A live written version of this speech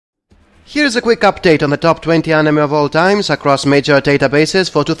Here's a quick update on the top 20 anime of all times across major databases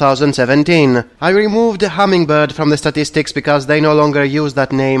for 2017. I removed Hummingbird from the statistics because they no longer use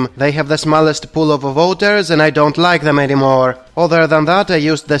that name. They have the smallest pool of voters and I don't like them anymore. Other than that, I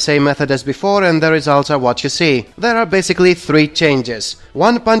used the same method as before and the results are what you see. There are basically 3 changes.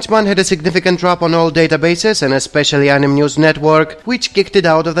 One Punch Man had a significant drop on all databases and especially Anime News Network, which kicked it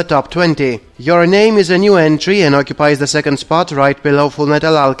out of the top 20. Your Name is a new entry and occupies the second spot right below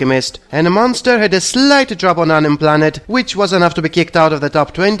Fullmetal Alchemist. And Monster had a slight drop on Anime Planet, which was enough to be kicked out of the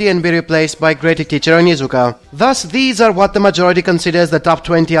top 20 and be replaced by Great Teacher Onizuka. Thus, these are what the majority considers the top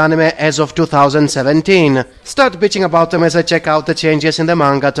 20 anime as of 2017. Start bitching about them as I check out the changes in the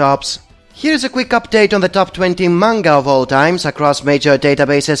manga tops. Here's a quick update on the top 20 manga of all times across major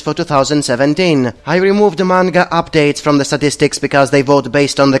databases for 2017. I removed manga updates from the statistics because they vote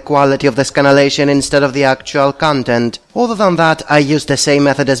based on the quality of the scanlation instead of the actual content. Other than that, I used the same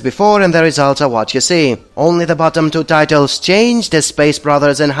method as before and the results are what you see. Only the bottom 2 titles changed as Space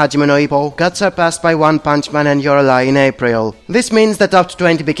Brothers and Hajime no Ippo got surpassed by One Punch Man and Your Lie in April. This means the top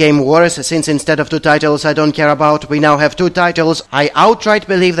 20 became worse since instead of 2 titles I don't care about, we now have 2 titles I outright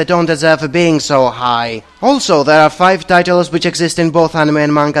believe they don't deserve being so high. Also, there are 5 titles which exist in both anime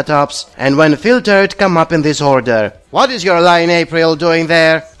and manga tops, and when filtered come up in this order. What is Your Lie in April doing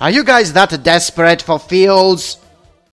there? Are you guys that desperate for feels?